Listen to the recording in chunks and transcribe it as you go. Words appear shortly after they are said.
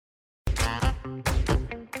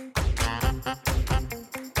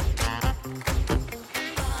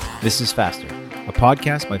This is Faster, a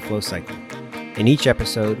podcast by FLO Cycling. In each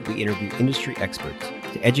episode, we interview industry experts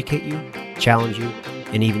to educate you, challenge you,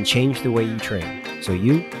 and even change the way you train so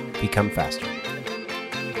you become faster.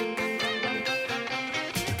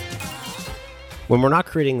 When we're not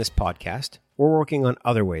creating this podcast, we're working on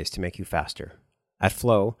other ways to make you faster. At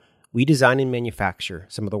FLO, we design and manufacture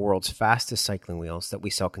some of the world's fastest cycling wheels that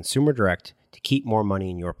we sell consumer direct to keep more money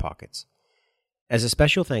in your pockets. As a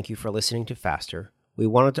special thank you for listening to Faster, we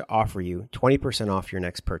wanted to offer you 20% off your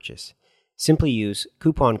next purchase. Simply use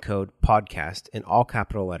coupon code PODCAST in all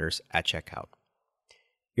capital letters at checkout.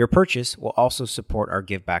 Your purchase will also support our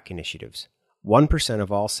Give Back initiatives. 1%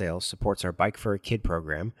 of all sales supports our Bike for a Kid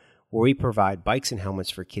program, where we provide bikes and helmets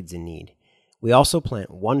for kids in need. We also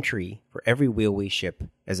plant one tree for every wheel we ship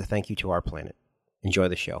as a thank you to our planet. Enjoy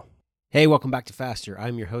the show. Hey, welcome back to Faster.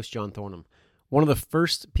 I'm your host, John Thornham. One of the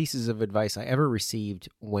first pieces of advice I ever received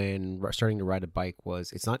when starting to ride a bike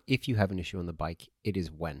was, it's not if you have an issue on the bike, it is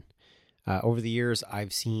when. Over the years,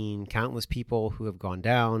 I've seen countless people who have gone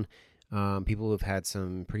down, people who have had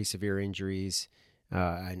some pretty severe injuries,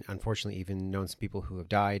 and unfortunately even known some people who have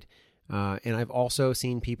died. And I've also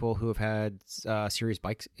seen people who have had serious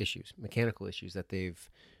bike issues, mechanical issues that they've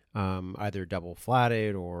either double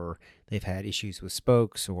flatted or they've had issues with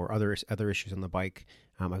spokes or other issues on the bike.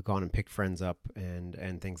 I've gone and picked friends up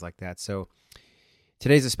and things like that. So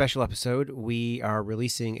today's a special episode. We are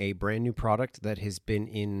releasing a brand new product that has been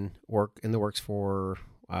in the works for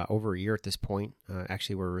over a year at this point.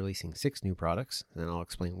 Actually, we're releasing 6 new products, and I'll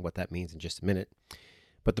explain what that means in just a minute.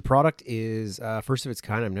 But the product is first of its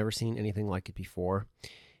kind. I've never seen anything like it before.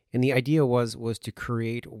 And the idea was to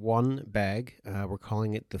create one bag. We're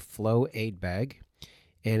calling it the FLO Aid Bag.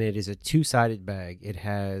 And it is a 2-sided bag. It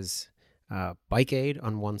has bike aid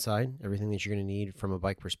on one side, everything that you're going to need from a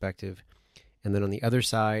bike perspective. And then on the other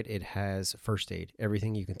side, it has first aid,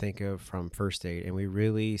 everything you can think of from first aid. And we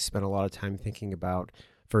really spent a lot of time thinking about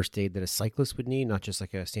first aid that a cyclist would need, not just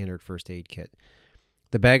like a standard first aid kit.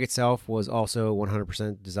 The bag itself was also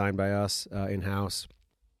 100% designed by us in-house.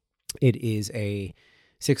 It is a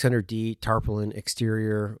 600D tarpaulin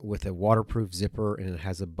exterior with a waterproof zipper, and it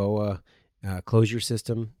has a BOA closure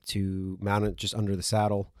system to mount it just under the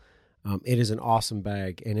saddle. It is an awesome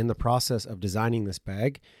bag, and in the process of designing this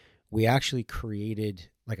bag, we actually created,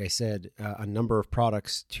 like I said, a number of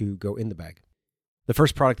products to go in the bag. The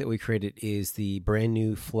first product that we created is the brand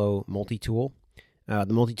new FLO multi-tool. The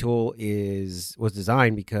multi-tool was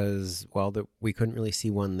designed because, we couldn't really see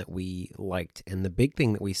one that we liked. And the big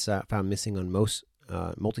thing that we found missing on most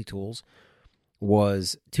multi-tools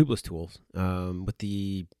was tubeless tools. With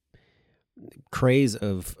the craze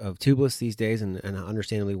of tubeless these days, and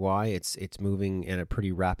understandably why, it's moving at a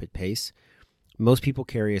pretty rapid pace. Most people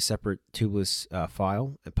carry a separate tubeless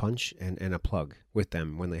file, a punch, and a plug with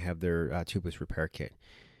them when they have their tubeless repair kit.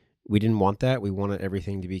 We didn't want that. We wanted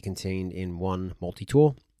everything to be contained in one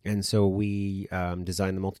multi-tool, and so we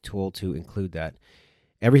designed the multi-tool to include that.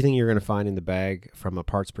 Everything you're going to find in the bag from a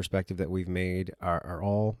parts perspective that we've made are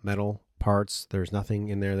all metal parts. There's nothing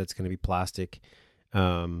in there that's going to be plastic.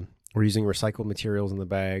 We're using recycled materials in the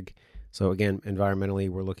bag. So again, environmentally,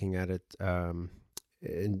 we're looking at it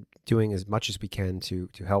and doing as much as we can to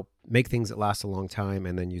help make things that last a long time,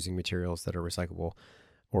 and then using materials that are recyclable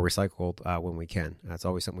or recycled when we can. That's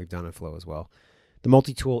always something we've done in FLO as well. The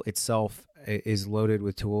multi-tool itself is loaded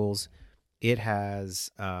with tools. It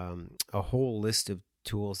has a whole list of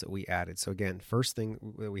tools that we added. So again, first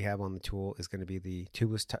thing that we have on the tool is going to be the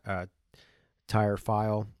tubeless tire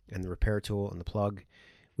file and the repair tool and the plug.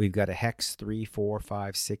 We've got a hex 3, 4,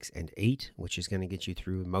 5, 6, and 8, which is going to get you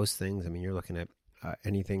through most things. I mean, you're looking at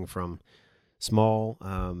anything from small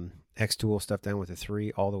hex tool stuff down with the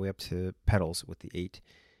 3 all the way up to pedals with the 8.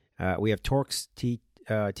 We have Torx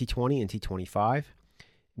T20 and T25.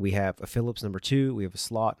 We have a Phillips number 2. We have a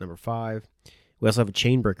slot number 5. We also have a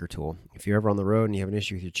chain breaker tool. If you're ever on the road and you have an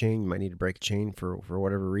issue with your chain, you might need to break a chain for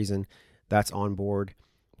whatever reason, that's on board.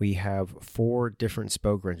 We have 4 different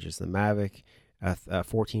spoke wrenches, the Mavic,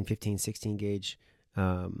 14, 15, 16 gauge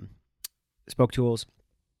spoke tools.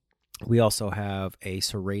 We also have a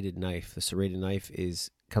serrated knife. The serrated knife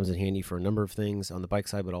comes in handy for a number of things on the bike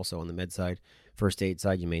side, but also on the med side. First aid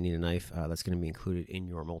side, you may need a knife. That's going to be included in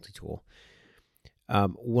your multi-tool.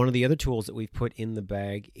 One of the other tools that we've put in the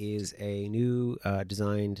bag is a new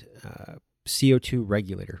designed CO2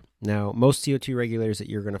 regulator. Now, most CO2 regulators that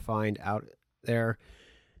you're going to find out there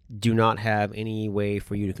do not have any way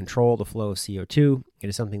for you to control the flow of CO2. It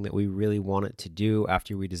is something that we really wanted to do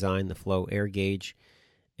after we designed the FLO air gauge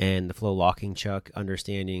and the FLO locking chuck,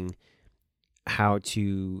 understanding how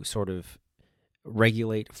to sort of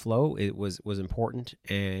regulate flow. It was important.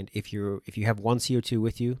 And if you have one CO2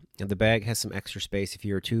 with you, and the bag has some extra space. If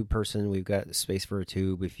you're a tube person, we've got space for a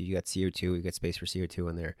tube. If you got CO2, we've got space for CO2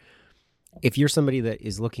 in there. If you're somebody that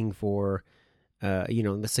is looking for,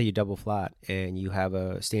 let's say you double flat and you have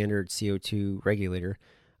a standard CO2 regulator,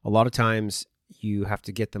 a lot of times you have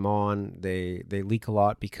to get them on. They leak a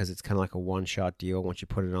lot because it's kind of like a one-shot deal. Once you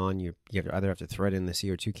put it on, you either have to thread in the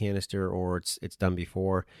CO2 canister or it's done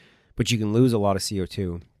before. But you can lose a lot of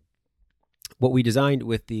CO2. What we designed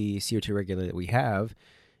with the CO2 regulator that we have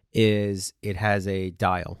is it has a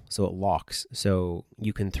dial, so it locks. So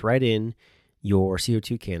you can thread in your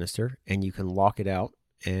CO2 canister and you can lock it out,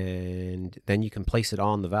 and then you can place it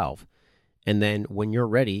on the valve. And then when you're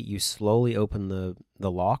ready, you slowly open the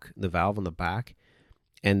valve on the back,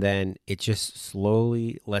 and then it just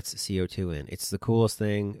slowly lets the CO2 in. It's the coolest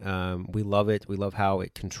thing. We love it. We love how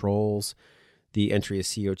it controls the entry of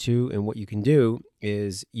CO2. And what you can do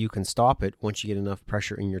is you can stop it once you get enough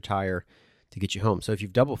pressure in your tire to get you home. So if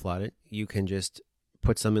you've double flatted, you can just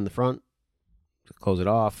put some in the front, close it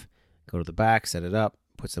off, go to the back, set it up,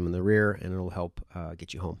 put some in the rear, and it'll help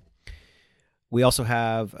get you home. We also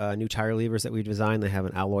have new tire levers that we designed. They have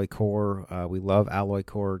an alloy core. We love alloy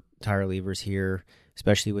core tire levers here,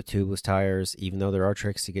 especially with tubeless tires. Even though there are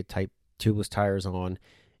tricks to get type tubeless tires on,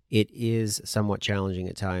 it is somewhat challenging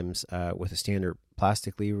at times with a standard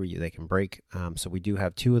plastic lever. They can break. So we do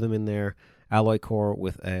have two of them in there. Alloy core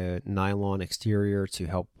with a nylon exterior to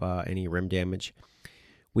help any rim damage.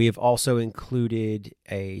 We have also included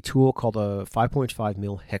a tool called a 5.5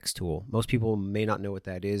 mil hex tool. Most people may not know what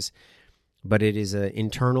that is, but it is an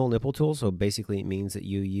internal nipple tool. So basically it means that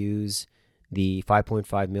you use the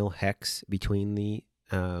 5.5 mil hex between the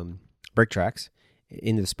brake tracks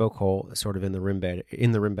into the spoke hole, sort of in the rim bed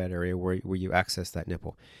area where you access that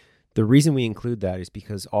nipple. The reason we include that is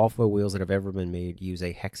because all FLO wheels that have ever been made use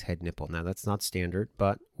a hex head nipple. Now that's not standard,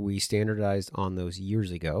 but we standardized on those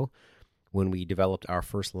years ago when we developed our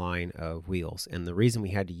first line of wheels. And the reason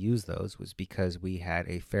we had to use those was because we had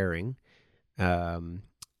a fairing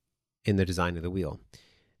in the design of the wheel.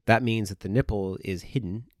 That means that the nipple is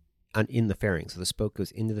hidden in the fairing. So the spoke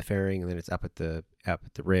goes into the fairing and then it's up at the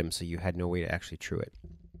rim, so you had no way to actually true it.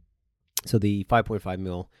 So the 5.5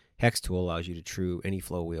 mil hex tool allows you to true any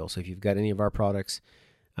FLO wheel. So if you've got any of our products,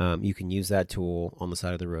 you can use that tool on the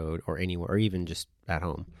side of the road or anywhere, or even just at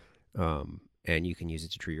home, and you can use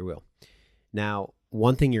it to true your wheel. Now,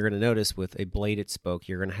 one thing you're going to notice with a bladed spoke,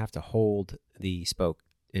 you're going to have to hold the spoke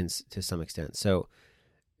to some extent. So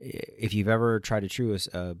if you've ever tried to true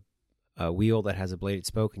a wheel that has a bladed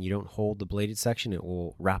spoke and you don't hold the bladed section, it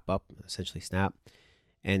will wrap up, essentially snap.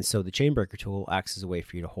 And so the chain breaker tool acts as a way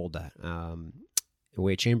for you to hold that. The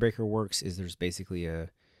way a chain breaker works is there's basically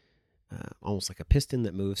almost like a piston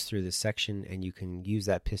that moves through this section, and you can use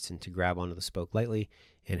that piston to grab onto the spoke lightly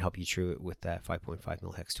and help you true it with that 5.5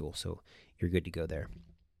 mil hex tool. So you're good to go there.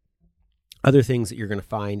 Other things that you're going to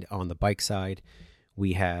find on the bike side,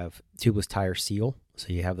 we have tubeless tire seal.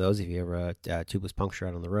 So you have those if you ever a tubeless puncture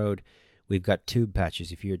out on the road. We've got tube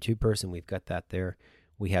patches. If you're a tube person, we've got that there.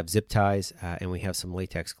 We have zip ties, and we have some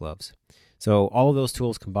latex gloves. So all of those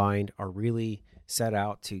tools combined are really set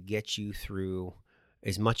out to get you through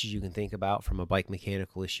as much as you can think about from a bike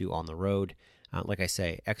mechanical issue on the road. Like I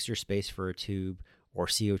say, extra space for a tube or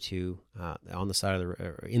CO2 on the side of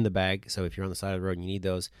or in the bag. So if you're on the side of the road and you need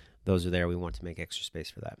those are there. We want to make extra space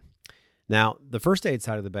for that. Now, the first aid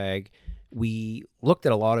side of the bag, we looked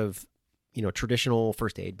at a lot of traditional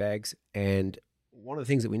first aid bags, and one of the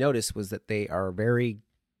things that we noticed was that they are very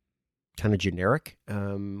kind of generic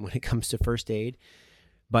when it comes to first aid.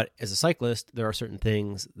 But as a cyclist, there are certain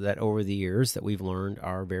things that over the years that we've learned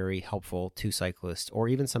are very helpful to cyclists or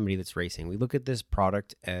even somebody that's racing. We look at this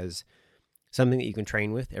product as something that you can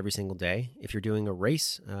train with every single day. If you're doing a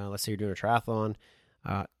race, let's say you're doing a triathlon,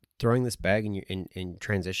 throwing this bag in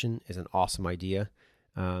transition is an awesome idea.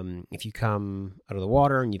 If you come out of the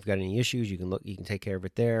water and you've got any issues, you can take care of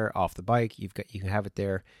it there. Off the bike, you can have it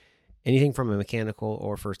there. Anything from a mechanical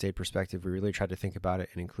or first aid perspective, we really try to think about it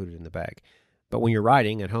and include it in the bag. But when you're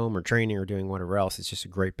riding at home or training or doing whatever else, it's just a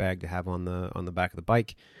great bag to have on the back of the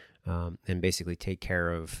bike, and basically take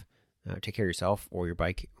care of yourself or your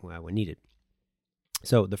bike when needed.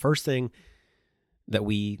 So the first thing that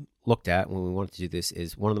we looked at when we wanted to do this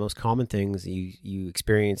is one of the most common things you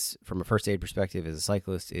experience from a first aid perspective as a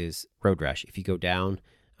cyclist is road rash. If you go down,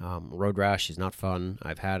 road rash is not fun.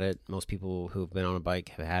 I've had it. Most people who have been on a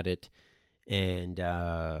bike have had it. And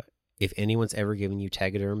if anyone's ever given you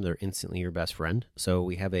Tegaderm, they're instantly your best friend. So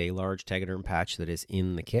we have a large Tegaderm patch that is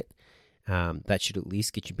in the kit. That should at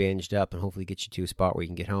least get you bandaged up and hopefully get you to a spot where you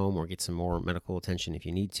can get home or get some more medical attention if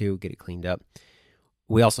you need to, get it cleaned up.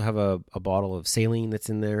 We also have a bottle of saline that's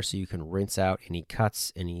in there so you can rinse out any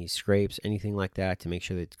cuts, any scrapes, anything like that to make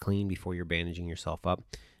sure that it's clean before you're bandaging yourself up.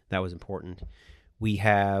 That was important. We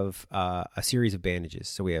have a series of bandages.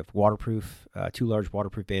 So we have waterproof, 2 large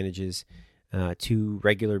waterproof bandages, 2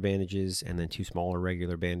 regular bandages, and then 2 smaller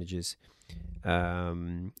regular bandages.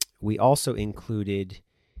 We also included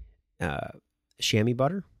chamois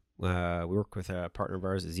butter. We work with a partner of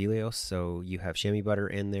ours, Zelios. So you have chamois butter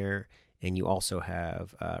in there. And you also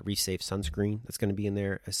have Reef Safe sunscreen that's going to be in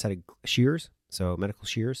there, a set of shears, so medical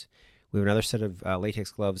shears. We have another set of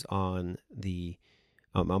latex gloves on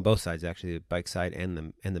both sides, actually, the bike side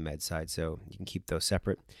and the med side, so you can keep those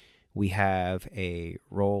separate. We have a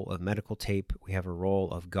roll of medical tape. We have a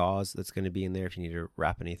roll of gauze that's going to be in there if you need to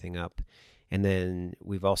wrap anything up. And then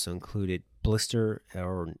we've also included blister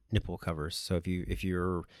or nipple covers. So if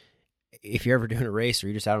you're ever doing a race or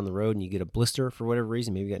you're just out on the road and you get a blister for whatever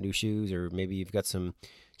reason, maybe you got new shoes or maybe you've got some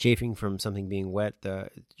chafing from something being wet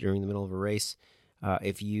during the middle of a race,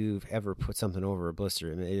 if you've ever put something over a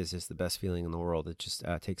blister, I mean, it is just the best feeling in the world. It just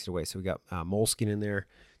takes it away. So we got moleskin in there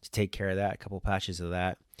to take care of that, a couple patches of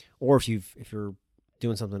that. Or if you're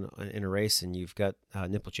doing something in a race and you've got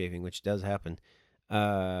nipple chafing, which does happen,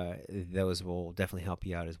 those will definitely help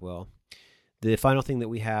you out as well. The final thing that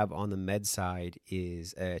we have on the med side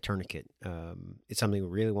is a tourniquet. It's something we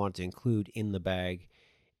really want to include in the bag.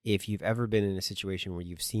 If you've ever been in a situation where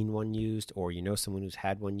you've seen one used or you know someone who's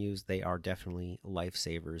had one used, they are definitely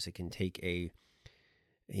lifesavers. It can take a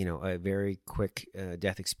very quick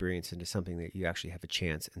death experience into something that you actually have a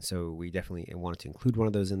chance. And so we definitely wanted to include one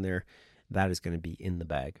of those in there. That is going to be in the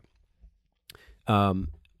bag. All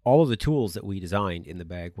of the tools that we designed in the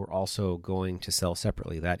bag we're also going to sell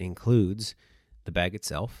separately. That includes the bag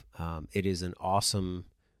itself. It is an awesome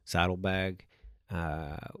saddle bag.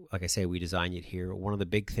 Like I say, we designed it here. One of the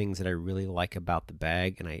big things that I really like about the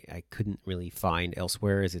bag, and I couldn't really find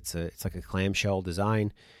elsewhere, is it's like a clamshell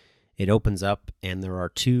design. It opens up, and there are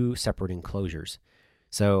 2 separate enclosures.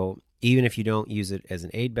 So even if you don't use it as an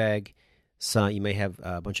aid bag, so you may have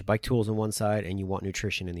a bunch of bike tools on one side and you want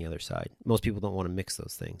nutrition in the other side. Most people don't want to mix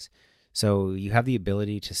those things. So you have the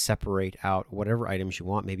ability to separate out whatever items you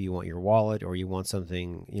want. Maybe you want your wallet or you want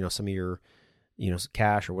something, some of your,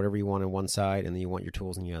 cash or whatever you want on one side, and then you want your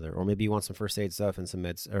tools on the other. Or maybe you want some first aid stuff and some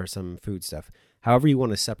meds or some food stuff. However you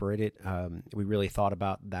want to separate it, we really thought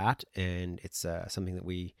about that, and it's something that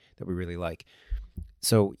we really like.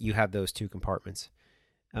 So you have those 2 compartments.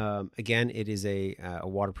 Again, it is a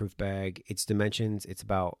waterproof bag. Its dimensions, it's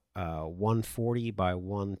about 140 by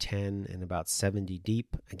 110 and about 70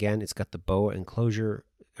 deep. Again, it's got the boa enclosure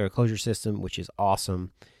or closure system, which is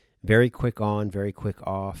awesome. Very quick on, very quick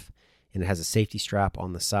off, and it has a safety strap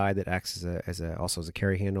on the side that acts also as a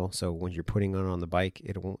carry handle. So when you're putting on the bike,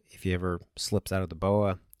 it won't. If you ever slips out of the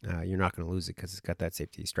boa, you're not going to lose it because it's got that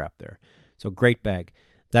safety strap there. So great bag.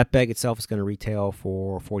 That bag itself is going to retail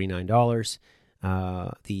for $49.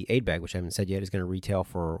 The aid bag, which I haven't said yet, is going to retail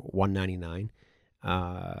for $199.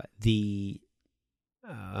 The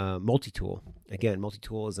multi-tool, again,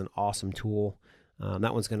 multi-tool is an awesome tool.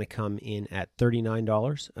 That one's going to come in at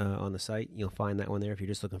 $39 on the site. You'll find that one there if you're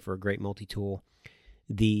just looking for a great multi-tool.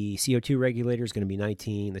 The CO2 regulator is going to be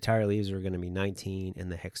 $19. The tire leaves are going to be $19,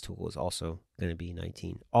 and the hex tool is also going to be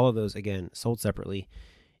 $19. All of those, again, sold separately.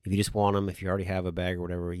 If you just want them, if you already have a bag or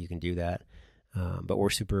whatever, you can do that. But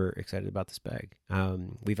we're super excited about this bag.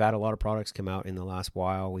 We've had a lot of products come out in the last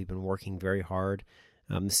while. We've been working very hard.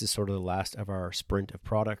 This is sort of the last of our sprint of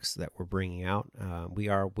products that we're bringing out.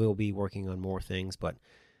 We'll be working on more things, but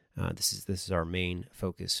this is our main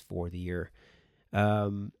focus for the year.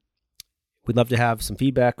 We'd love to have some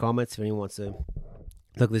feedback, comments. If anyone wants to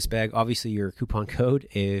look at this bag, obviously your coupon code,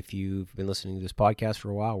 if you've been listening to this podcast for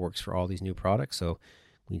a while, works for all these new products. So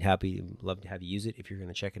we'd love to have you use it if you're going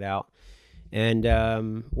to check it out. And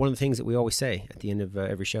one of the things that we always say at the end of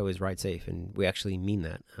every show is ride safe, and we actually mean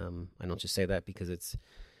that. I don't just say that because it's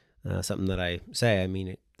something that I say. I mean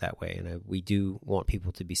it that way, and we do want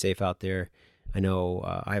people to be safe out there. I know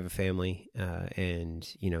I have a family, and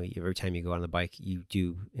every time you go on the bike, you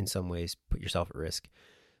do in some ways put yourself at risk.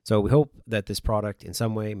 So we hope that this product in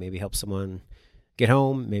some way maybe helps someone get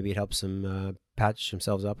home. Maybe it helps them patch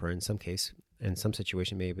themselves up, or in some case, in some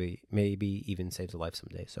situation, maybe even saves a life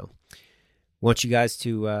someday. So want you guys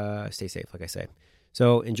to stay safe, like I say.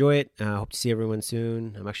 So enjoy it. Hope to see everyone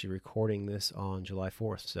soon. I'm actually recording this on July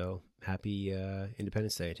 4th, so happy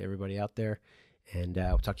Independence Day to everybody out there, and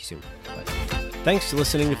we'll talk to you soon. Bye. Thanks for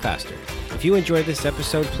listening to Faster. If you enjoyed this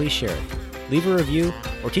episode, please share it. leave a review,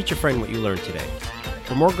 or teach a friend what you learned today.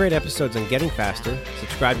 For more great episodes on getting faster,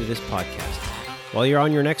 subscribe to this podcast. While you're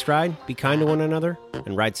on your next ride, be kind to one another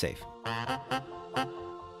and ride safe.